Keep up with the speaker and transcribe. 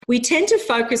we tend to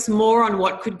focus more on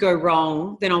what could go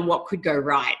wrong than on what could go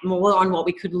right, more on what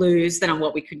we could lose than on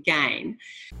what we could gain.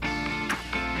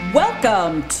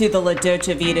 Welcome to the La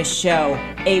Dolce Vita Show,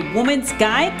 a woman's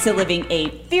guide to living a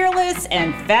fearless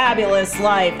and fabulous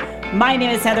life. My name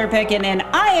is Heather Pickin, and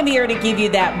I am here to give you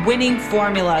that winning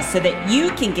formula so that you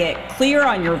can get clear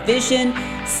on your vision,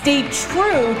 stay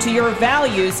true to your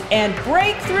values, and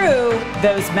break through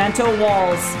those mental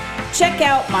walls. Check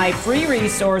out my free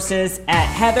resources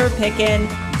at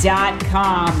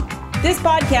heatherpickin.com. This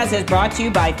podcast is brought to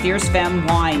you by Fierce Femme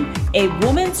Wine, a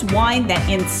woman's wine that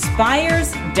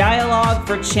inspires dialogue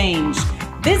for change.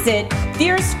 Visit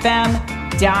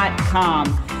fiercefemme.com.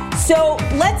 So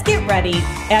let's get ready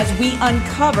as we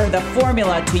uncover the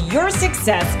formula to your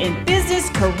success in business,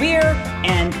 career,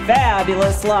 and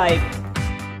fabulous life.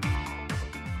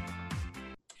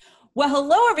 Well,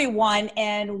 hello, everyone,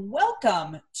 and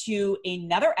welcome to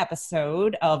another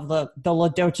episode of the La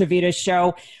Dolce Vita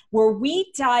Show, where we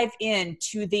dive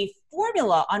into the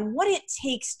formula on what it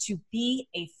takes to be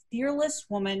a fearless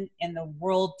woman in the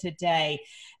world today.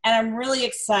 And I'm really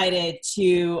excited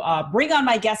to bring on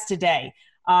my guest today.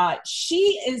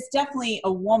 She is definitely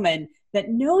a woman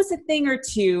that knows a thing or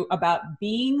two about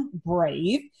being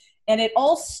brave. And it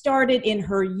all started in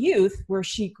her youth, where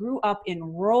she grew up in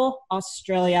rural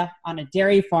Australia on a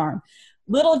dairy farm.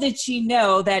 Little did she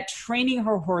know that training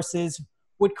her horses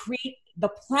would create the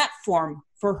platform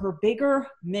for her bigger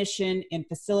mission in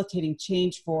facilitating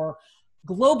change for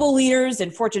global leaders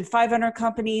and Fortune 500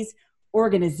 companies,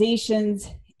 organizations,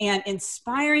 and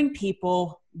inspiring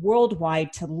people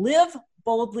worldwide to live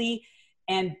boldly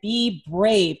and be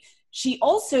brave. She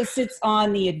also sits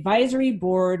on the advisory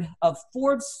board of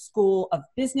Forbes School of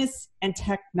Business and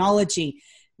Technology.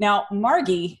 Now,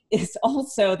 Margie is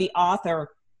also the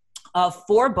author of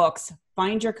 4 books: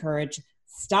 Find Your Courage,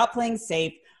 Stop Playing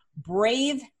Safe,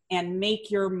 Brave, and Make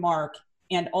Your Mark,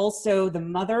 and also the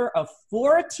mother of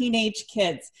 4 teenage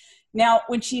kids. Now,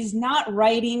 when she's not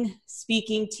writing,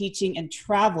 speaking, teaching, and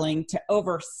traveling to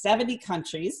over 70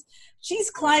 countries,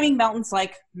 she's climbing mountains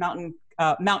like Mount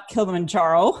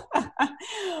Kilimanjaro.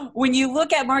 When you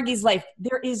look at Margie's life,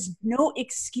 there is no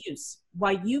excuse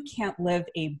why you can't live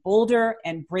a bolder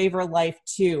and braver life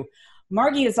too.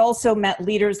 Margie has also met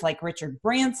leaders like Richard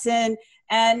Branson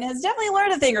and has definitely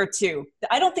learned a thing or two.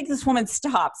 I don't think this woman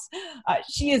stops.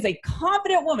 She is a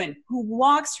confident woman who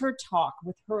walks her talk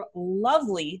with her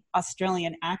lovely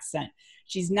Australian accent.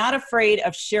 She's not afraid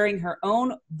of sharing her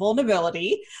own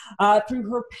vulnerability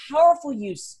through her powerful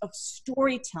use of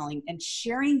storytelling and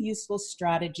sharing useful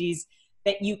strategies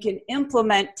that you can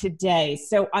implement today.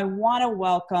 So I want to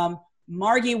welcome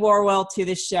Margie Warrell to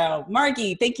the show.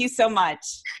 Margie, thank you so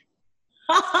much.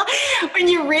 When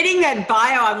you're reading that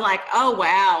bio, I'm like, oh,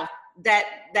 wow,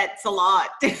 that's a lot.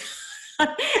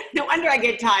 No wonder I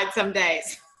get tired some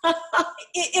days.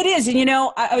 It is. And, you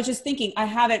know, I was just thinking, I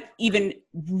haven't even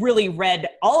really read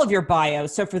all of your bio.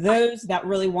 So for those that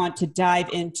really want to dive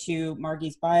into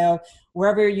Margie's bio,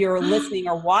 wherever you're listening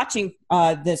or watching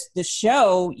this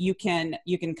show, you can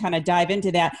kind of dive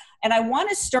into that. And I want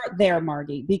to start there,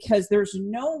 Margie, because there's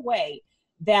no way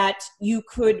that you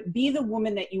could be the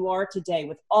woman that you are today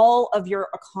with all of your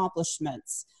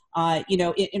accomplishments,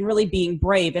 in really being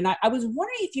brave. And I was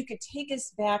wondering if you could take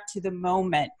us back to the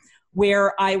moment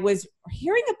where I was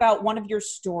hearing about one of your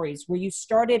stories where you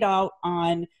started out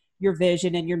on your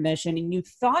vision and your mission and you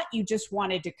thought you just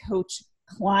wanted to coach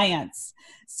clients.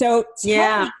 So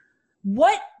tell me,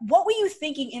 what were you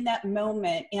thinking in that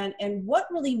moment, and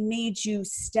what really made you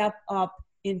step up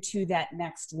into that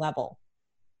next level?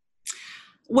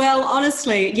 Well,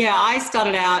 honestly, I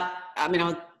started out, I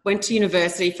went to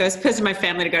university, first person in my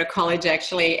family to go to college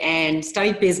actually, and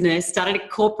studied business, started a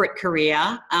corporate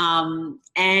career.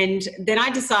 And then I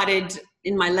decided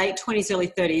in my late 20s, early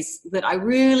 30s that I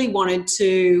really wanted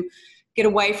to get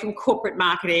away from corporate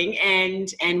marketing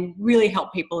and really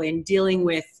help people in dealing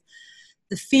with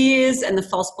the fears and the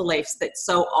false beliefs that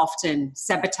so often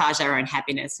sabotage our own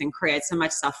happiness and create so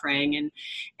much suffering.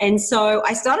 And so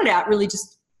I started out really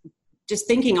just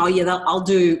thinking, I'll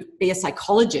be a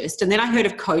psychologist. And then I heard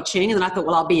of coaching, and then I thought,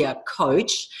 well, I'll be a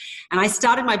coach. And I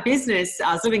started my business.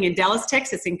 I was living in Dallas,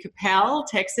 Texas, in Capel,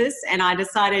 Texas. And I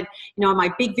decided,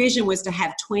 my big vision was to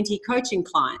have 20 coaching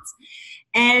clients.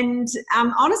 And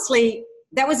honestly,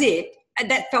 that was it.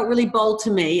 That felt really bold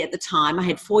to me at the time. I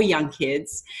had 4 young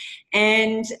kids.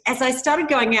 And as I started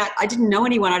going out, I didn't know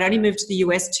anyone. I'd only moved to the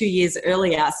US 2 years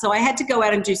earlier. So I had to go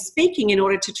out and do speaking in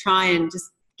order to try and just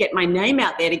get my name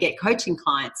out there to get coaching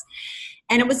clients.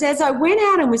 And it was as I went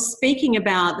out and was speaking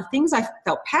about the things I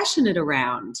felt passionate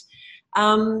around,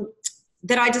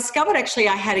 that I discovered actually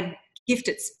I had a gift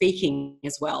at speaking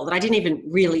as well that I didn't even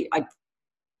really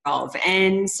of.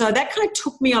 And so that kind of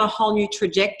took me on a whole new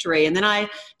trajectory. And then I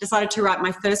decided to write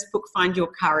my first book, Find Your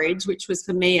Courage, which was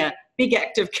for me a big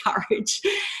act of courage.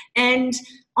 And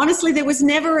honestly, there was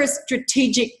never a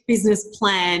strategic business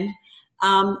plan.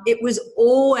 It was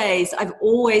always, I've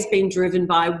always been driven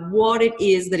by what it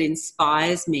is that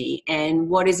inspires me and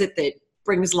what is it that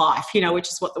brings life, which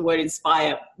is what the word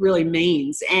inspire really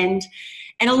means. And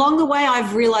along the way,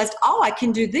 I've realized, I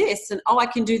can do this and, I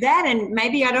can do that. And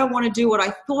maybe I don't want to do what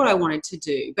I thought I wanted to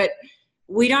do. But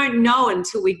we don't know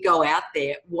until we go out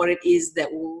there what it is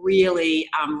that will really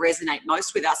resonate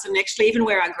most with us and actually even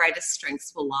where our greatest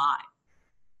strengths will lie.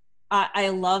 I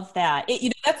love that.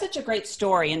 That's such a great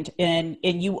story. And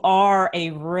you are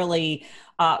a really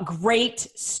great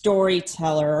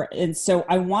storyteller. And so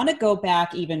I want to go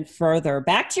back even further,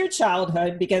 back to your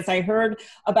childhood, because I heard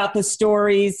about the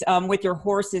stories with your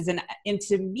horses. And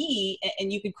to me,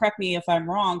 and you can correct me if I'm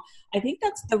wrong, I think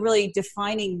that's the really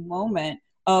defining moment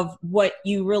of what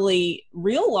you really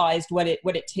realized what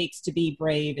it takes to be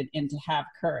brave and to have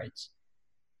courage.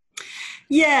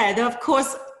 Yeah, though, of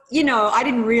course, I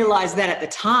didn't realize that at the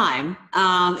time.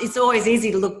 It's always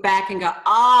easy to look back and go,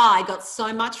 I got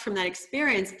so much from that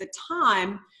experience. At the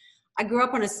time, I grew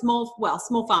up on a small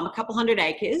farm, a couple hundred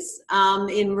acres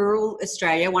in rural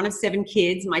Australia, one of 7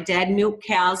 kids. My dad milked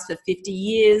cows for 50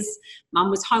 years. Mum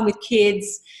was home with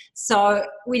kids. So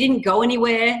we didn't go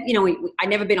anywhere. I'd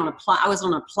never been on a plane. I was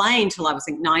on a plane till I was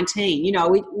 19.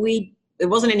 There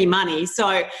wasn't any money.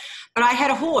 But I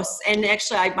had a horse, and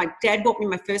actually my dad bought me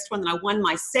my first one, and I won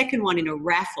my second one in a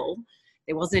raffle.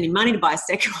 There wasn't any money to buy a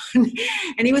second one,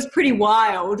 and he was pretty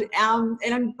wild. And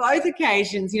on both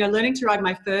occasions, learning to ride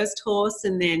my first horse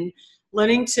and then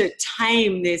learning to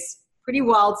tame this pretty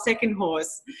wild second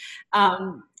horse.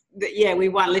 We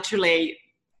won literally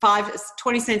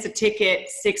 20 cents a ticket,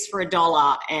 6 for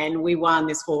 $1, and we won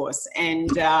this horse.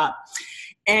 And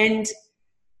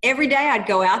every day I'd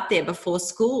go out there before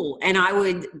school and I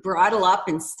would bridle up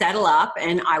and saddle up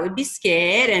and I would be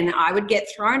scared and I would get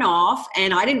thrown off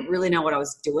and I didn't really know what I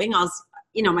was doing. I was,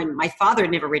 my father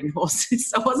had never ridden horses,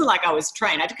 so it wasn't like I was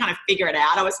trained. I had to kind of figure it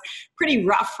out. I was a pretty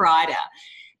rough rider.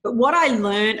 But what I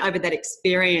learned over that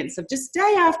experience of just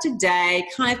day after day,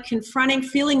 kind of confronting,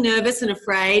 feeling nervous and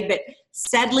afraid, but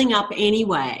saddling up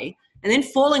anyway, and then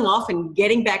falling off and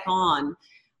getting back on,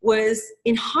 was,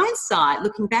 in hindsight,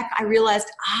 looking back, I realized,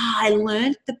 I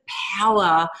learned the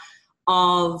power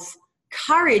of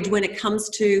courage when it comes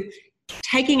to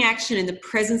taking action in the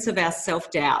presence of our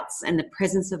self-doubts and the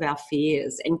presence of our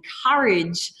fears. And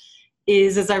courage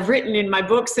is, as I've written in my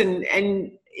books and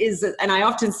I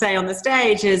often say on the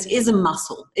stage, is a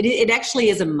muscle. It actually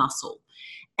is a muscle.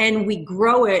 And we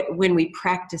grow it when we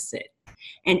practice it.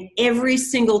 And every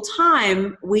single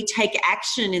time we take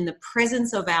action in the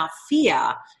presence of our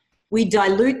fear, we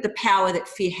dilute the power that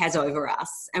fear has over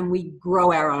us and we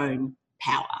grow our own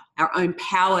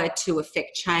power to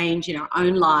affect change in our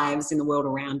own lives, in the world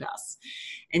around us.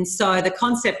 And so the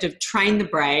concept of train the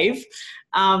brave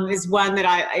is one that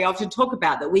I often talk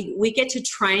about, that we get to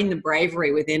train the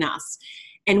bravery within us.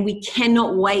 And we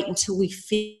cannot wait until we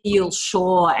feel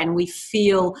sure and we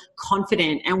feel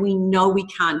confident and we know we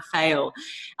can't fail.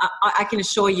 I can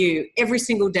assure you, every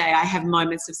single day I have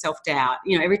moments of self-doubt.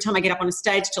 Every time I get up on a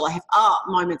stage till I have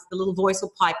moments, the little voice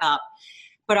will pipe up.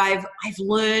 But I've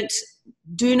learned,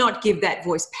 do not give that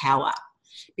voice power.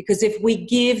 Because if we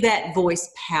give that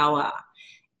voice power,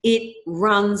 it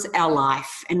runs our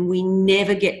life and we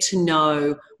never get to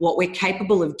know what we're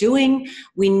capable of doing.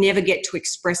 We never get to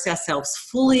express ourselves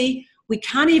fully. We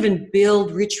can't even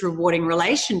build rich, rewarding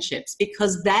relationships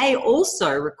because they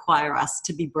also require us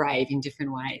to be brave in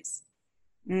different ways.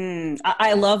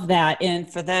 I love that.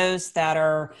 And for those that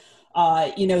are,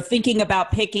 thinking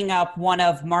about picking up one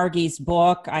of Margie's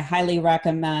book, I highly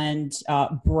recommend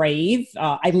Brave.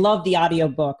 I love the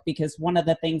audiobook because one of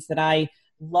the things that I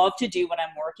love to do when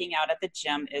I'm working out at the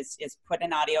gym is put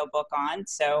an audiobook on.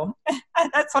 So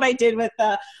that's what I did with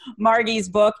Margie's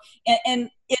book. And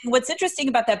what's interesting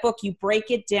about that book, you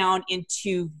break it down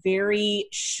into very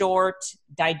short,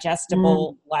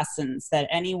 digestible lessons that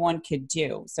anyone could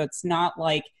do. So it's not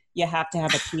like you have to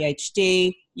have a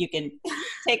PhD. You can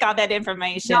take all that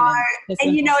information. No, and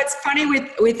it's funny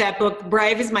with that book,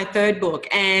 Brave is my third book.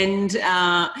 And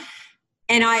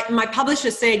my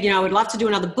publisher said, I would love to do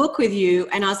another book with you.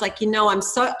 And I was like, I'm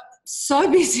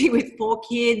so busy with 4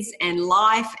 kids and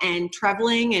life and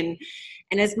traveling and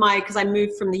because I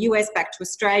moved from the US back to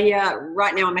Australia.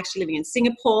 Right now I'm actually living in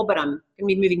Singapore, but I'm going to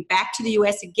be moving back to the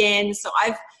US again. So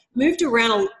I've moved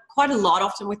around quite a lot,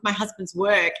 often with my husband's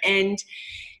work. And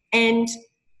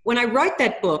when I wrote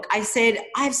that book, I said,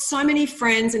 I have so many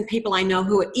friends and people I know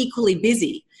who are equally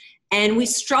busy, and we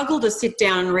struggle to sit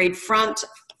down and read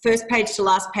first page to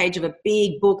last page of a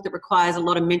big book that requires a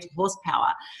lot of mental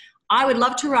horsepower. I would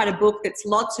love to write a book that's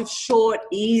lots of short,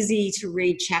 easy to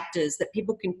read chapters that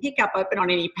people can pick up, open on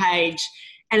any page,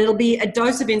 and it'll be a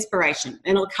dose of inspiration,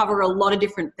 and it'll cover a lot of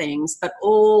different things, but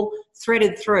all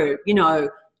threaded through,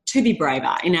 to be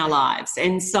braver in our lives.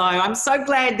 And so I'm so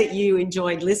glad that you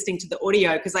enjoyed listening to the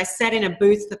audio, because I sat in a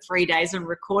booth for 3 days and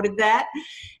recorded that.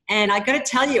 And I got to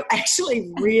tell you,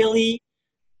 actually really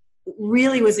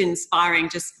was inspiring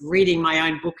just reading my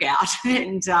own book out.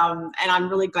 And I'm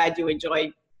really glad you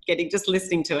enjoyed just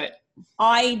listening to it.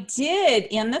 I did.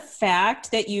 And the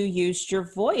fact that you used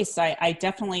your voice, I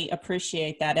definitely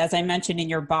appreciate that. As I mentioned in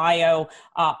your bio,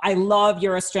 I love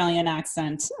your Australian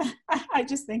accent. I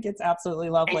just think it's absolutely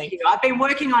lovely. Thank you. I've been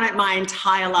working on it my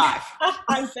entire life.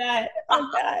 I bet.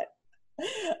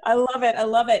 I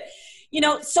love it.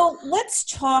 So let's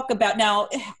talk about now,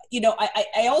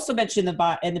 I also mentioned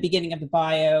in the beginning of the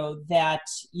bio that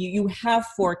you have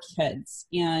 4 kids,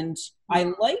 and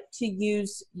I like to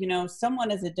use,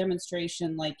 someone as a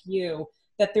demonstration like you,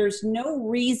 that there's no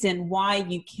reason why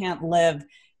you can't live,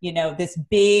 this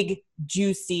big,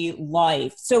 juicy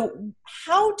life. So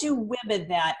how do women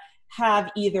that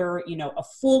have either, a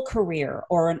full career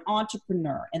or an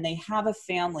entrepreneur and they have a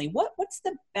family, what's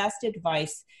the best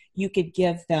advice you could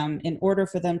give them in order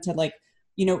for them to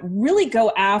really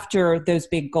go after those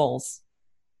big goals?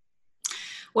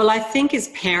 Well, I think as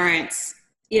parents,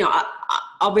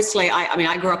 obviously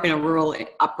I grew up in a rural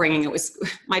upbringing. It was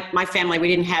my family, we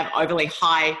didn't have overly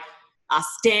high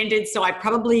standards. So I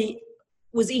probably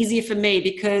was easier for me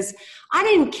because I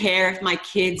didn't care if my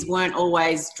kids weren't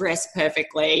always dressed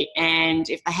perfectly and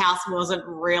if the house wasn't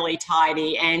really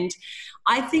tidy. And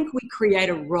I think we create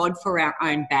a rod for our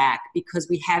own back because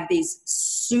we have these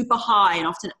super high and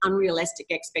often unrealistic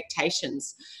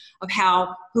expectations of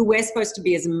who we're supposed to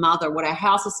be as a mother, what our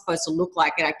house is supposed to look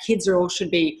like, and our kids should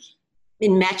be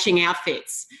in matching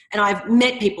outfits. And I've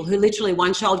met people who literally,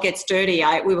 one child gets dirty.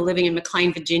 We were living in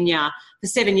McLean, Virginia for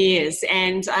 7 years,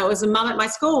 and I was a mum at my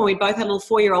school, and we both had little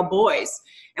 4-year-old boys,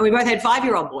 and we both had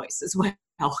 5-year-old boys as well.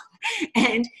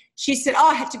 And she said,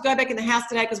 I had to go back in the house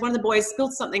today because one of the boys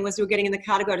spilled something as we were getting in the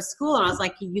car to go to school. And I was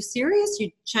like, are you serious?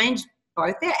 You changed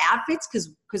both their outfits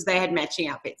because they had matching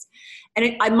outfits.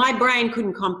 And my brain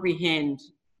couldn't comprehend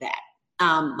that.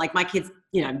 Like my kids,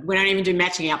 we don't even do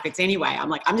matching outfits anyway. I'm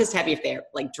like, I'm just happy if they're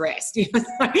dressed. They're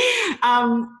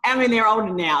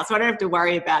older now, so I don't have to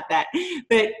worry about that.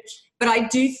 But I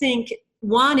do think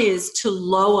one is to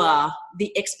lower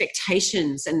the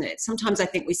expectations, and that sometimes I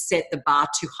think we set the bar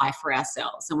too high for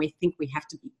ourselves, and we think we have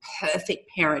to be a perfect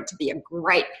parent to be a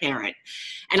great parent.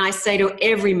 And I say to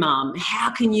every mom, how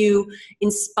can you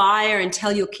inspire and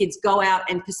tell your kids, go out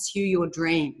and pursue your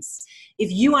dreams,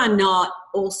 if you are not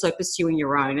also pursuing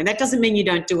your own? And that doesn't mean you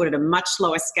don't do it at a much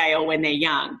slower scale when they're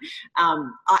young.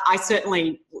 I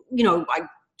certainly, I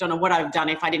don't know what I've done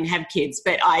if I didn't have kids,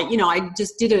 but I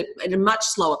just did it at a much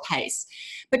slower pace.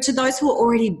 But to those who are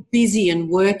already busy and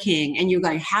working and you're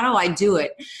going, how do I do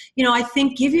it? I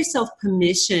think give yourself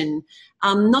permission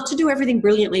not to do everything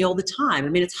brilliantly all the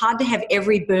time. It's hard to have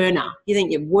every burner. You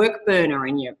think your work burner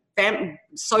and your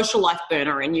social life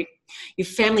burner and your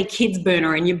family kids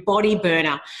burner and your body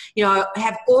burner,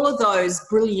 have all of those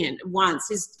brilliant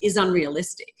once is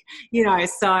unrealistic,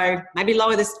 so maybe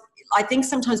lower this. I think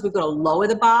sometimes we've got to lower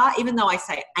the bar, even though I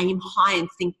say aim high and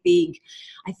think big.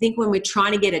 I think when we're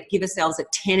trying to give ourselves a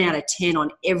 10 out of 10 on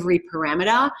every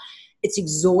parameter, it's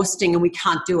exhausting and we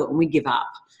can't do it and we give up.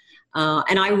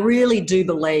 And I really do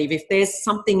believe if there's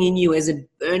something in you as a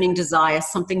burning desire,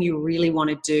 something you really want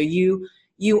to do,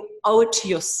 you owe it to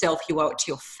yourself, you owe it to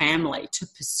your family to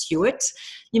pursue it.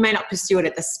 You may not pursue it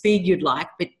at the speed you'd like,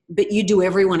 but you do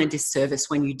everyone a disservice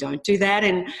when you don't do that.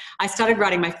 And I started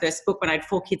writing my first book when I had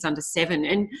 4 kids under 7.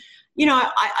 And,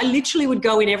 I literally would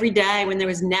go in every day when there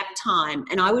was nap time,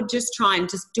 and I would just try and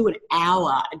just do an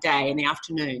hour a day in the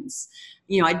afternoons.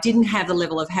 I didn't have the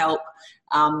level of help.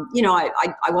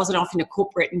 I wasn't off in a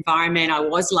corporate environment. I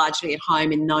was largely at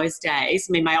home in those days.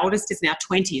 My oldest is now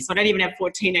 20, so I don't even have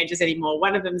 4 teenagers anymore.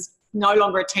 One of them's no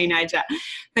longer a teenager.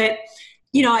 But,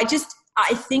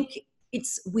 I think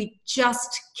we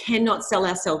just cannot sell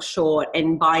ourselves short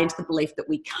and buy into the belief that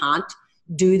we can't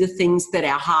do the things that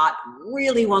our heart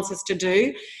really wants us to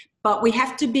do. But we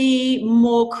have to be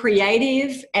more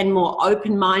creative and more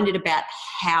open-minded about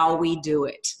how we do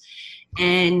it.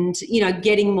 And,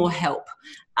 getting more help.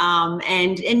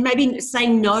 and maybe say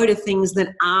no to things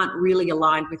that aren't really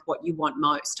aligned with what you want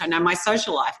most. I know my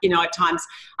social life, at times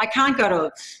I can't go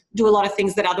to do a lot of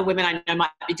things that other women I know might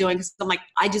be doing because I'm like,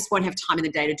 I just won't have time in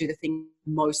the day to do the thing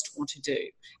most want to do.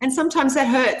 And sometimes that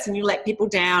hurts and you let people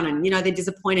down and, they're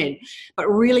disappointed. But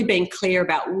really being clear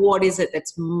about what is it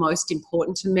that's most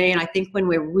important to me. And I think when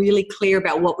we're really clear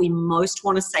about what we most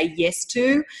want to say yes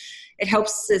to, it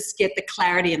helps us get the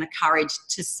clarity and the courage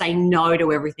to say no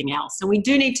to everything else. And we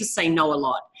do need to say no a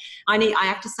lot. I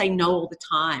have to say no all the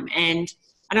time. And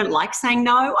I don't like saying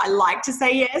no. I like to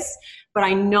say yes. But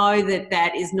I know that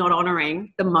that is not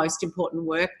honoring the most important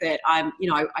work that I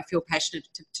feel passionate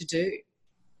to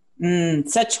do.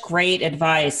 Such great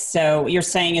advice. So what you're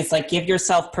saying is like, give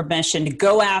yourself permission to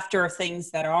go after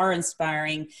things that are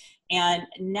inspiring and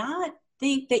not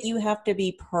think that you have to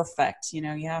be perfect. You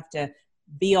have to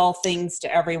be all things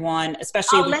to everyone,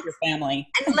 especially with your family.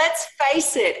 And let's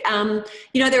face it,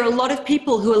 there are a lot of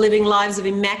people who are living lives of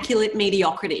immaculate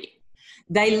mediocrity.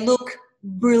 They look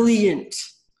brilliant.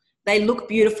 They look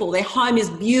beautiful. Their home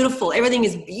is beautiful. Everything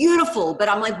is beautiful. But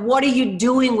I'm like, what are you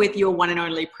doing with your one and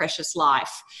only precious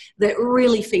life that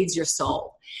really feeds your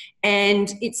soul?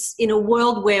 And it's in a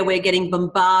world where we're getting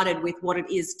bombarded with what it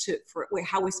is for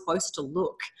how we're supposed to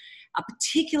look,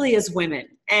 particularly as women.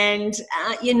 And,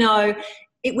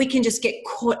 we can just get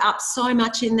caught up so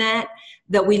much in that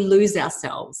we lose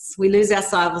ourselves. We lose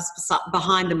ourselves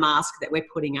behind the mask that we're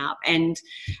putting up. And,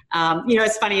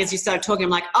 it's funny, as you started talking,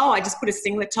 I'm like, I just put a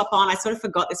singlet top on. I sort of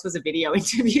forgot this was a video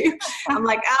interview. I'm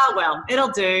like, well, it'll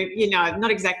do.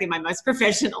 Not exactly my most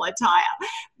professional attire.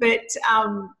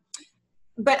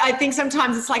 But I think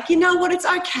sometimes it's like, what, it's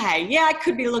okay. Yeah, I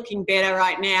could be looking better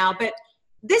right now, but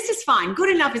this is fine. Good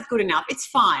enough is good enough. It's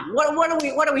fine. What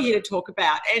are we here to talk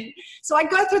about? And so I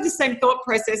go through the same thought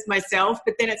process myself,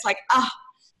 but then it's like,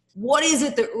 what is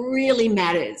it that really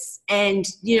matters? And,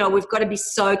 we've got to be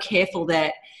so careful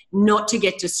that not to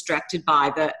get distracted by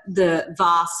the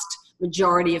vast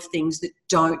majority of things that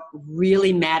don't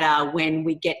really matter when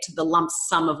we get to the lump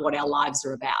sum of what our lives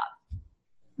are about.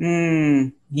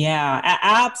 Yeah,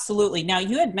 absolutely. Now,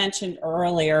 you had mentioned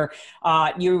earlier,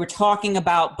 you were talking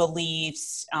about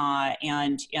beliefs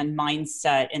and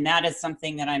mindset, and that is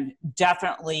something that I'm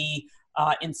definitely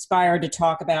inspired to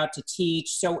talk about, to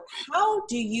teach. So how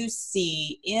do you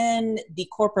see in the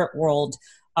corporate world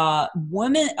a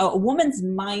woman's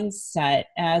mindset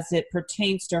as it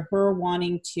pertains to her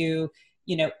wanting to,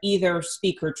 either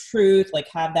speak her truth, like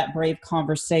have that brave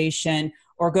conversation,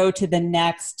 or go to the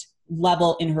next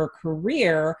level in her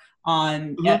career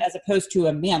as opposed to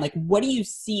a man? Like, what do you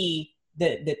see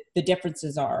the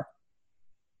differences are?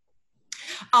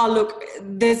 Look,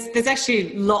 there's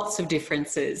actually lots of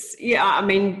differences. Yeah, I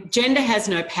mean, gender has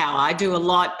no power. I do a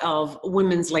lot of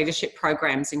women's leadership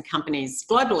programs in companies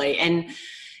globally,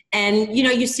 and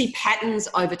you see patterns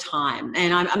over time.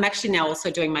 And I'm actually now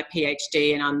also doing my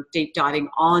PhD, and I'm deep diving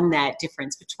on that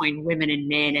difference between women and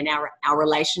men and our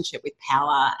relationship with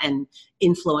power and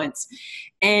influence.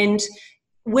 And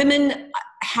women,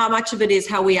 how much of it is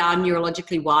how we are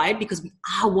neurologically wired, because we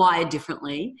are wired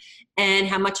differently, and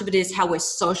how much of it is how we're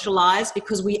socialized,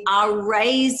 because we are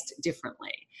raised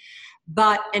differently.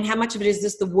 And how much of it is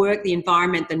just the work, the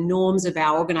environment, the norms of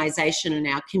our organization and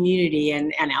our community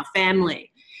and our family.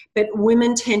 But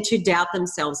women tend to doubt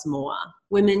themselves more.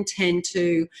 Women tend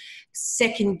to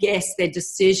second guess their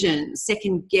decisions,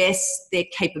 second guess their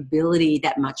capability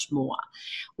that much more.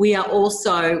 We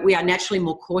are naturally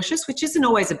more cautious, which isn't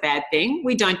always a bad thing.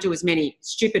 We don't do as many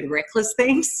stupid, reckless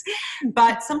things,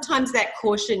 but sometimes that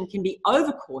caution can be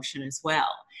over caution as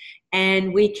well.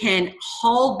 And we can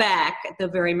hold back at the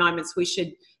very moments we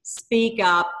should speak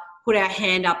up, put our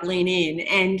hand up, lean in.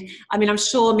 And I mean, I'm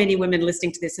sure many women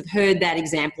listening to this have heard that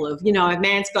example of, a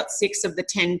man's got 6 of the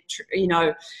 10,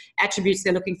 attributes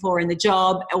they're looking for in the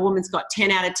job. A woman's got 10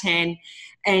 out of 10.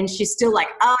 And she's still like,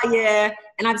 yeah.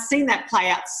 And I've seen that play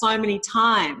out so many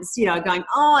times, going,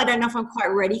 I don't know if I'm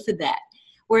quite ready for that.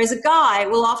 Whereas a guy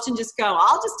will often just go,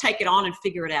 I'll just take it on and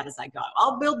figure it out as I go.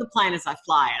 I'll build the plane as I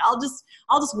fly it.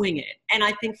 I'll just wing it. And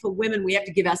I think for women, we have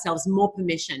to give ourselves more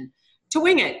permission to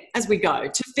wing it as we go,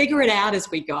 to figure it out as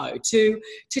we go, to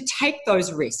take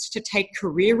those risks, to take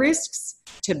career risks,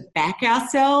 to back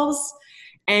ourselves,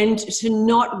 and to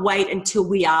not wait until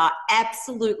we are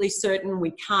absolutely certain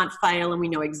we can't fail and we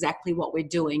know exactly what we're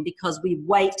doing, because we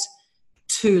wait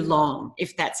too long.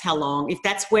 If that's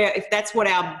what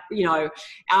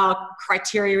our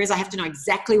criteria is, I have to know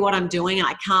exactly what I'm doing and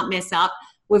I can't mess up.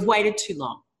 We've waited too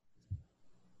long.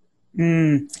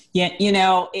 Yeah,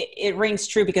 it rings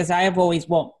true, because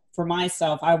for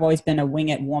myself, I've always been a wing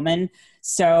it woman.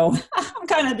 So I'm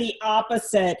kind of the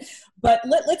opposite. But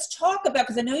let's talk about,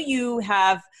 because I know you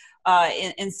have,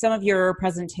 in some of your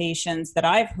presentations that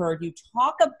I've heard, you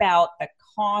talk about the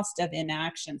cost of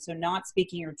inaction. So not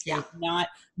speaking your truth, not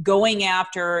going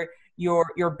after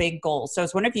your big goals. So I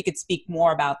was wondering if you could speak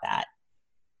more about that.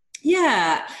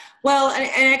 Yeah. Well, and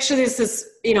actually there's this,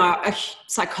 a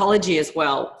psychology as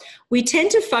well. We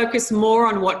tend to focus more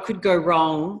on what could go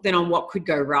wrong than on what could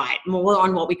go right, more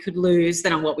on what we could lose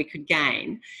than on what we could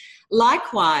gain.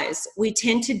 Likewise, we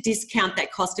tend to discount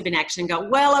that cost of inaction and go,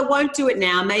 well, I won't do it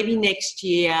now, maybe next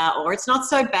year, or it's not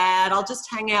so bad, I'll just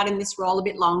hang out in this role a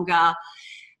bit longer.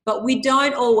 But we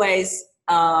don't always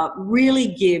really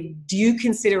give due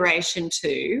consideration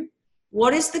to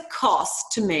what is the cost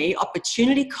to me,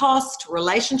 opportunity cost,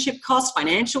 relationship cost,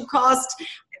 financial cost.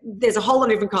 There's a whole lot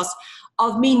of different costs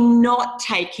of me not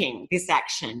taking this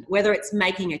action, whether it's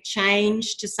making a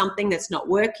change to something that's not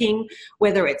working,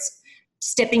 whether it's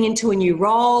stepping into a new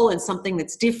role and something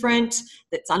that's different,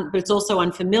 but it's also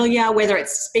unfamiliar, whether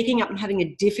it's speaking up and having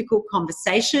a difficult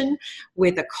conversation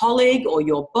with a colleague or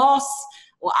your boss,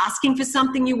 or asking for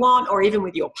something you want, or even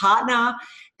with your partner.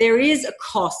 There is a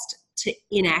cost to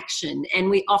inaction, and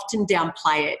we often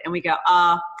downplay it, and we go,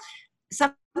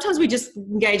 sometimes we just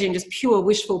engage in just pure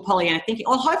wishful Pollyanna thinking,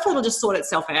 oh, hopefully it'll just sort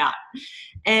itself out.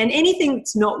 And anything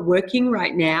that's not working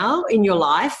right now in your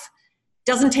life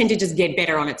doesn't tend to just get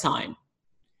better on its own.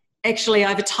 Actually,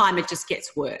 over time, it just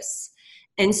gets worse.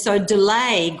 And so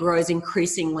delay grows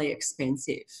increasingly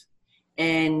expensive,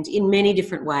 and in many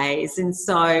different ways. And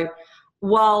so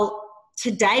while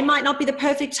today might not be the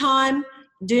perfect time,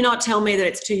 do not tell me that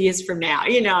it's 2 years from now.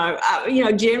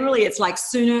 Generally it's like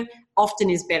sooner often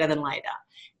is better than later.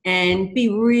 And be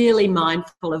really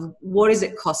mindful of what is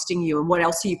it costing you and what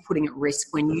else are you putting at risk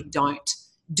when you don't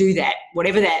do that,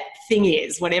 whatever that thing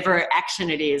is, whatever action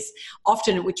it is,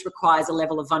 often which requires a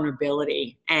level of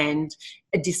vulnerability and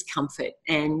a discomfort.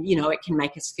 And, it can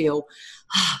make us feel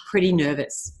pretty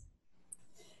nervous.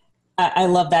 I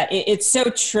love that. It's so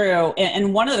true.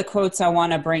 And one of the quotes I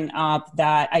want to bring up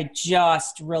that I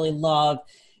just really love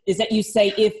is that you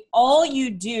say, if all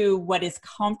you do what is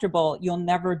comfortable, you'll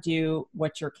never do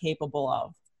what you're capable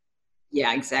of.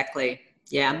 Yeah, exactly.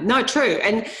 Yeah, no, true.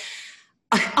 And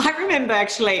I remember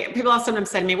actually, people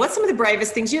sometimes say to me, what's some of the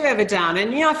bravest things you've ever done?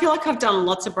 And, I feel like I've done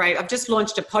lots of I've just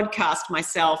launched a podcast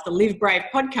myself, the Live Brave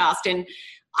podcast. And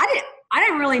I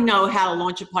don't really know how to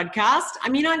launch a podcast. I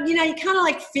mean, you're kind of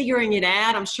like figuring it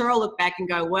out. I'm sure I'll look back and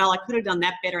go, well, I could have done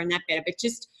that better and that better, but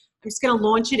I'm just going to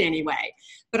launch it anyway.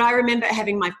 But I remember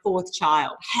having my fourth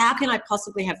child. How can I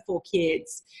possibly have 4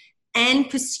 kids and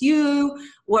pursue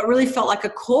what really felt like a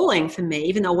calling for me,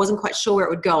 even though I wasn't quite sure where it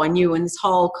would go? I knew in this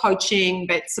whole coaching,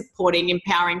 but supporting,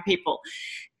 empowering people.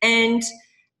 And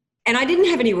I didn't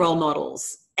have any role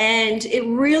models. And it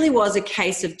really was a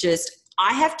case of just,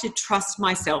 I have to trust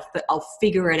myself that I'll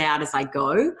figure it out as I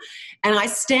go. And I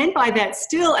stand by that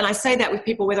still. And I say that with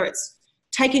people, whether it's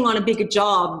taking on a bigger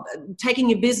job, taking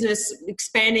your business,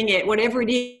 expanding it, whatever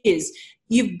it is,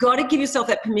 you've got to give yourself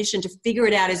that permission to figure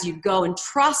it out as you go and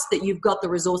trust that you've got the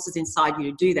resources inside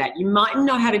you to do that. You mightn't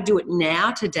know how to do it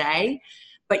now, today,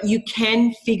 but you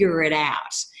can figure it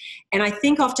out. And I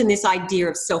think often this idea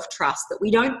of self-trust, that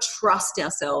we don't trust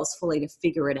ourselves fully to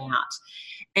figure it out.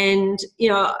 And,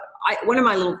 one of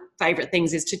my little favorite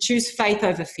things is to choose faith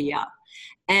over fear.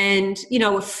 And,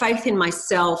 with faith in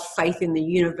myself, faith in the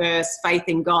universe, faith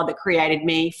in God that created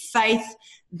me, faith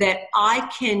that I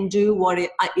can do what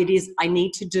it is I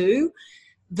need to do,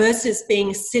 versus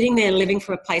sitting there living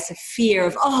from a place of fear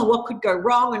of, oh, what could go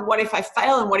wrong? And what if I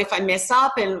fail? And what if I mess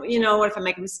up? And, what if I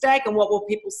make a mistake? And what will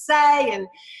people say?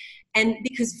 And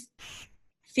because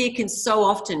fear can so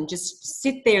often just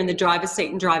sit there in the driver's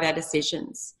seat and drive our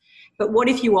decisions. But what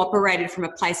if you operated from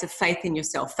a place of faith in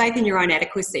yourself, faith in your own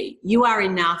adequacy? You are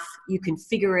enough. You can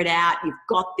figure it out. You've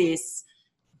got this.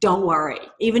 Don't worry.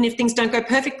 Even if things don't go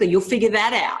perfectly, you'll figure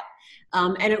that out.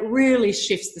 And it really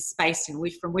shifts the space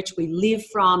from which we live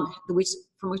from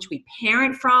which we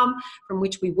parent from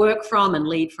which we work from and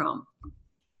lead from.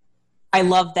 I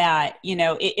love that.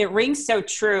 It rings so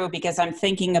true, because I'm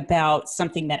thinking about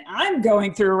something that I'm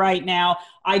going through right now.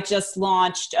 I just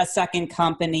launched a second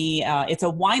company. It's a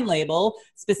wine label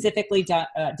specifically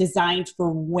designed for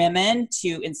women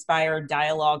to inspire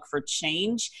dialogue for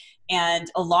change. And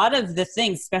a lot of the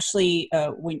things, especially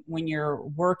when you're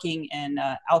working in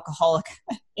alcoholic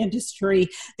industry,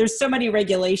 there's so many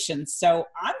regulations. So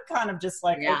I'm kind of just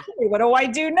like, okay, what do I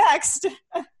do next?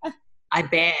 I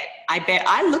bet.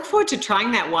 I look forward to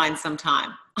trying that wine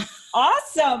sometime.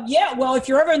 Awesome. Yeah. Well, if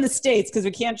you're ever in the States, because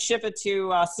we can't ship it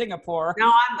to Singapore.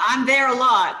 No, I'm there a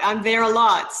lot. I'm there a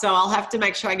lot. So I'll have to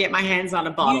make sure I get my hands on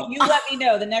a bottle. You let me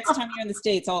know the next time you're in the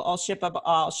States. I'll ship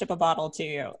a bottle to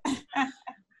you.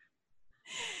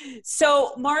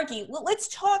 So, Margie, let's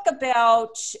talk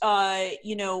about,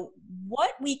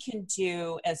 what we can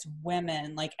do as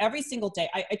women, like every single day.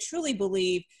 I truly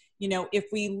believe, if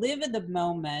we live in the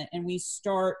moment and we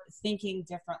start thinking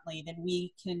differently, then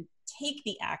we can take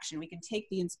the action. We can take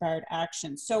the inspired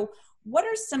action. So what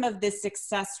are some of the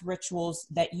success rituals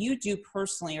that you do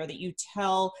personally or that you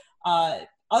tell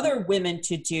other women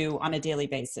to do on a daily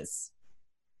basis?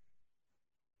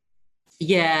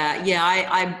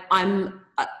 I'm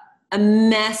a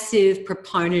massive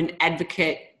proponent,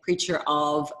 advocate, preacher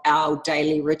of our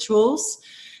daily rituals.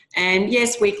 And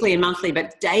yes, weekly and monthly,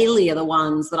 but daily are the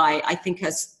ones that I think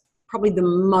are probably the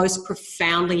most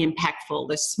profoundly impactful.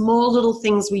 The small little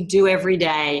things we do every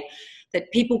day that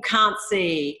people can't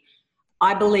see,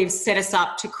 I believe, set us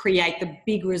up to create the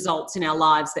big results in our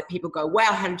lives that people go,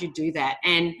 wow, how did you do that?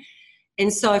 And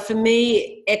so for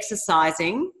me,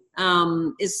 exercising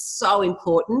is so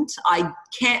important. I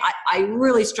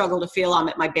really struggle to feel I'm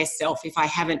at my best self if I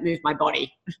haven't moved my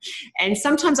body. And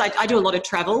sometimes I do a lot of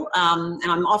travel, and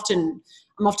I'm often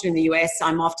in the US.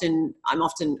 I'm often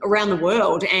around the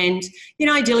world, and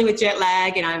dealing with jet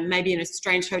lag, maybe in a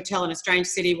strange hotel in a strange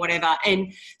city, whatever.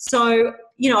 And so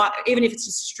even if it's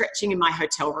just stretching in my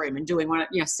hotel room and doing one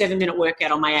 7-minute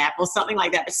workout on my app or something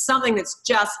like that, but something that's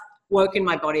just woken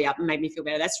my body up and made me feel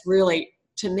better. That's really,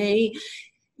 to me,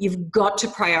 you've got to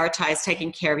prioritize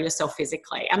taking care of yourself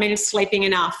physically. I mean, it's sleeping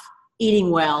enough,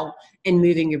 eating well, and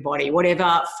moving your body,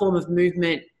 whatever form of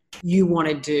movement you want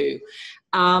to do.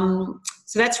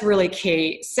 So that's really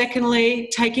key.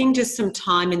 Secondly, taking just some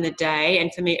time in the day,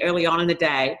 and for me early on in the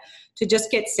day, to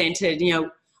just get centered.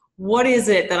 What is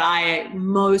it that I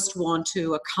most want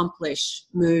to accomplish,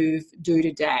 move, do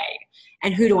today?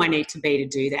 And who do I need to be to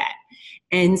do that?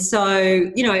 And so,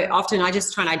 often I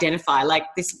just try and identify like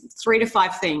this 3 to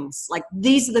 5 things. Like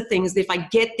these are the things that if I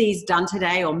get these done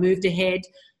today or moved ahead,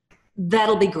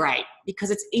 that'll be great,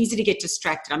 because it's easy to get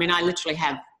distracted. I mean, I literally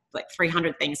have like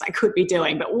 300 things I could be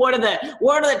doing, but what are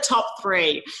the top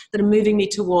 3 that are moving me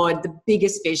toward the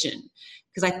biggest vision?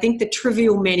 Because I think the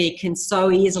trivial many can so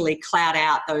easily cloud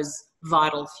out those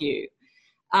vital few.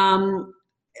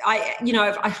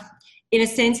 In a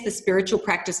sense, the spiritual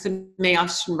practice for me, I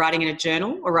was writing in a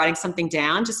journal or writing something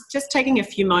down, just taking a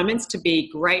few moments to be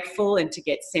grateful and to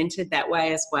get centered that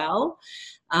way as well.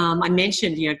 I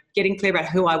mentioned, getting clear about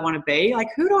who I want to be. Like,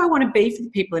 who do I want to be for the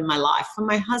people in my life, for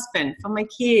my husband, for my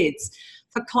kids,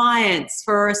 for clients,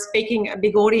 for speaking a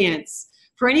big audience,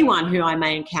 for anyone who I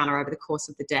may encounter over the course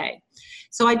of the day.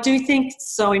 So I do think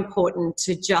it's so important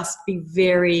to just be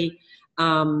very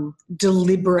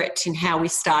deliberate in how we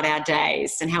start our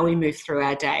days and how we move through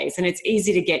our days. And it's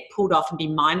easy to get pulled off and be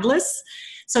mindless.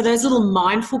 So those little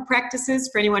mindful practices,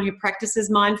 for anyone who practices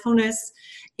mindfulness,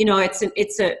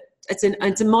 it's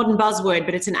a modern buzzword,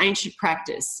 but it's an ancient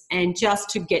practice. And just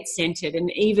to get centered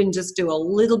and even just do a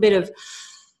little bit of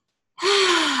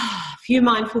a few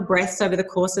mindful breaths over the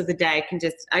course of the day can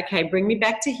just, bring me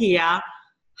back to here.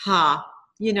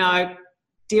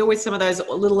 Deal with some of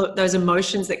those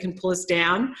emotions that can pull us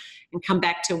down and come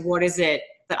back to what is it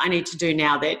that I need to do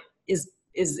now that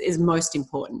is most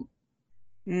important.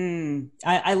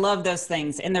 I love those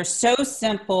things, and they're so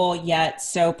simple yet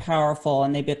so powerful,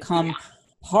 and they become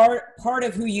part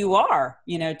of who you are,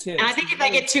 too. And I think if they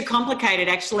get too complicated,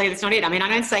 actually, that's not it. I mean, I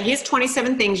don't say, here's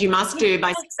 27 things you must do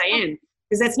by 6 a.m.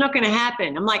 because that's not going to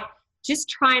happen. I'm like, just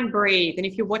try and breathe. And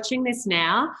if you're watching this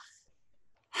now,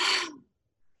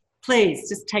 please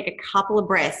just take a couple of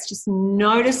breaths. Just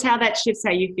notice how that shifts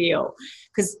how you feel.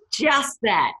 Because just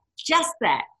that,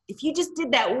 if you just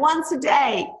did that once a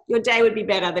day, your day would be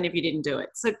better than if you didn't do it.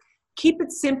 So keep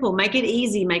it simple, make it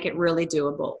easy, make it really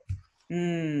doable.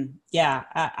 Yeah,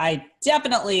 I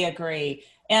definitely agree.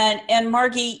 And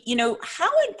Margie, how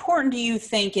important do you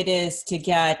think it is to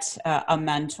get a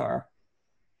mentor?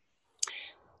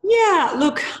 Yeah,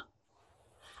 look,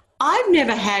 I've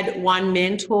never had one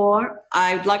mentor.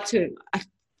 I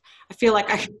feel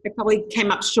like I probably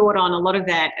came up short on a lot of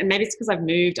that, and maybe it's because I've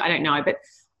moved. I don't know, but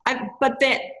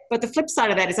the flip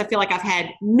side of that is I feel like I've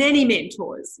had many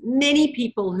mentors, many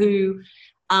people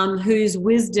whose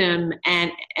wisdom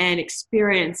and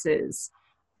experiences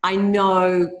I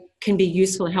know can be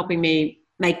useful in helping me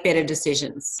make better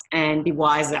decisions and be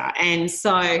wiser. And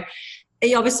so,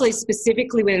 obviously,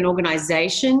 specifically with an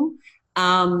organization.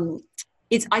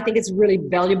 I think it's really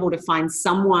valuable to find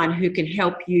someone who can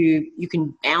help you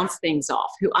can bounce things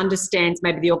off, who understands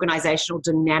maybe the organizational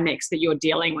dynamics that you're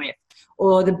dealing with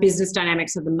or the business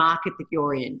dynamics of the market that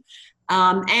you're in.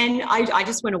 And I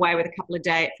just went away with for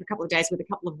a couple of days with a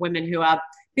couple of women who are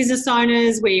business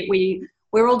owners.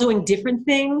 We're all doing different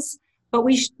things, but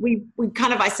we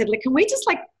kind of, I said, like, can we just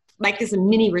like make this a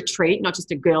mini retreat, not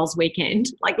just a girls' weekend?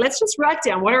 Like, let's just write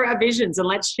down what are our visions and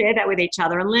let's share that with each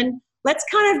other. And then let's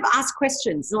kind of ask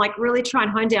questions and like really try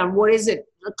and hone down what is it,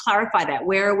 clarify that.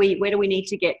 Where do we need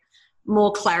to get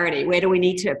more clarity? Where do we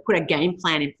need to put a game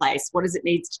plan in place? What does it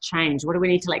need to change? What do we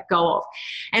need to let go of?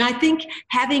 And I think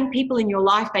having people in your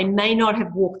life, they may not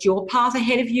have walked your path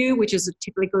ahead of you, which is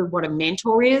typically what a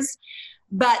mentor is,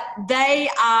 but they're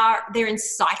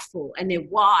insightful and they're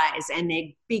wise and they're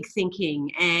big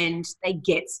thinking and they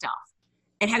get stuff.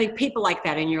 And having people like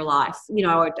that in your life, you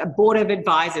know, a board of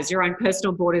advisors, your own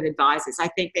personal board of advisors, I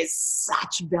think there's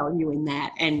such value in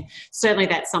that. And certainly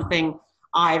that's something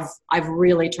I've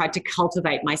really tried to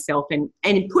cultivate myself and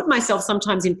put myself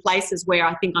sometimes in places where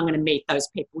I think I'm going to meet those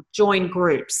people, join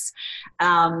groups,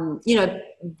 you know,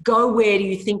 go where do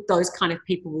you think those kind of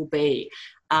people will be,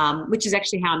 which is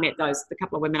actually how I met the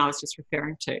couple of women I was just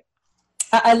referring to.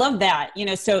 I love that. You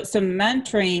know, so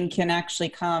mentoring can actually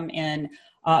come in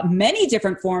many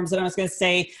different forms. And I was going to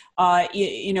say,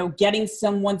 you know, getting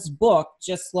someone's book,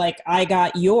 just like I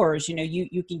got yours, you know,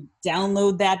 you can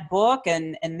download that book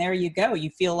and there you go.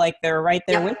 You feel like they're right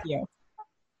there with you.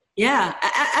 Yeah,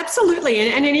 absolutely.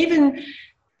 And even,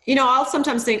 you know, I'll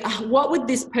sometimes think, what would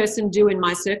this person do in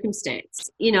my circumstance?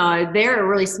 You know, they're a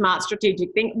really smart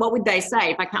strategic thing. What would they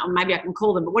say if I can't? Maybe I can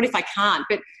call them, but what if I can't?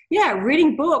 But yeah,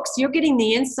 reading books, you're getting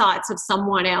the insights of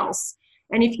someone else.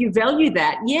 And if you value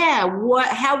that,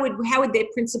 how would their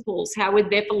principles, how would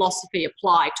their philosophy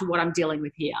apply to what I'm dealing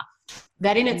with here?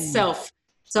 That in itself.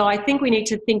 So I think we need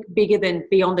to think bigger than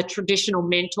beyond the traditional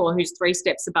mentor who's 3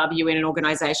 steps above you in an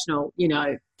organizational, you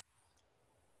know,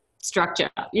 structure,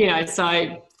 you know,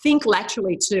 so think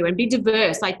laterally too and be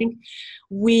diverse. I think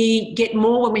we get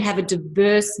more when we have a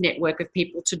diverse network of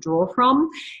people to draw from.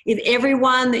 If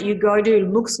everyone that you go to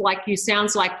looks like you,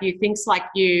 sounds like you, thinks like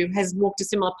you, has walked a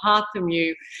similar path from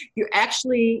you, you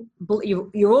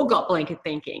all got blanket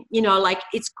thinking. You know, like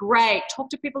it's great.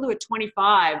 Talk to people who are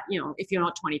 25, you know, if you're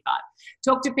not 25.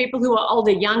 Talk to people who are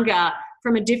older, younger,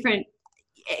 from a different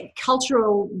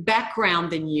cultural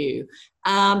background than you,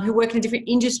 who work in a different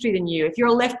industry than you. If you're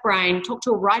a left brain, talk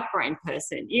to a right brain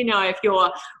person. You know, if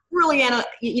you're really,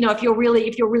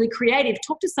 if you're really creative,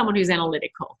 talk to someone who's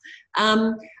analytical.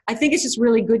 I think it's just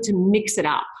really good to mix it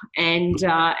up, and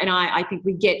I think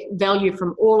we get value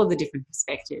from all of the different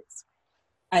perspectives.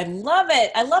 I love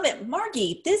it. I love it.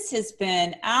 Margie, this has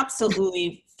been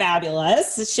absolutely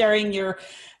fabulous, sharing your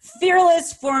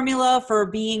fearless formula for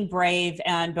being brave.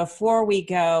 And before we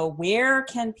go, where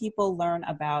can people learn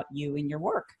about you and your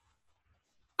work?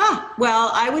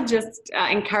 Well, I would just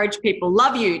encourage people,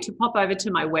 love you, to pop over to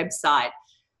my website,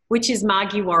 which is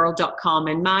margiewarrell.com.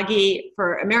 And Margie,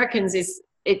 for Americans, it's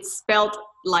spelled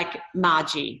like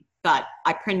Margie, but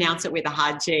I pronounce it with a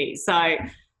hard G. So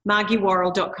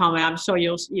margiewarrell.com, and I'm sure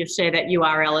you'll share that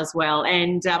URL as well.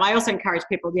 And I also encourage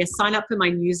people, sign up for my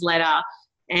newsletter.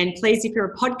 And please, if you're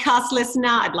a podcast listener,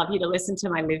 I'd love you to listen to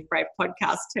my Live Brave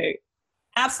podcast too.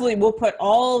 Absolutely. We'll put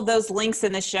all of those links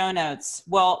in the show notes.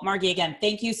 Well, Margie, again,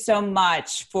 thank you so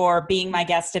much for being my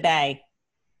guest today.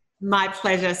 My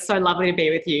pleasure. So lovely to be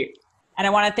with you. And I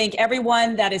want to thank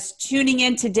everyone that is tuning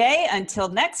in today. Until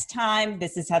next time,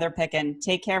 this is Heather Picken.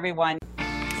 Take care, everyone.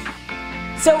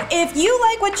 So if you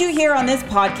like what you hear on this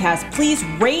podcast, please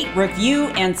rate, review,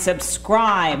 and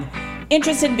subscribe.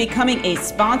 Interested in becoming a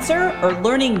sponsor or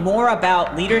learning more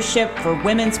about leadership for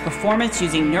women's performance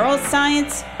using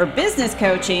neuroscience or business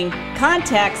coaching,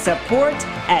 contact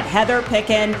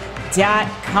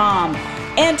support@heatherpicken.com.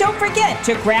 And don't forget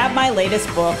to grab my latest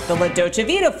book, The La Dolce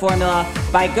Vita Formula,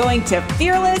 by going to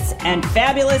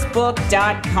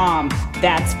fearlessandfabulousbook.com.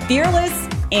 That's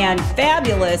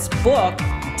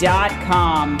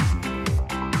fearlessandfabulousbook.com.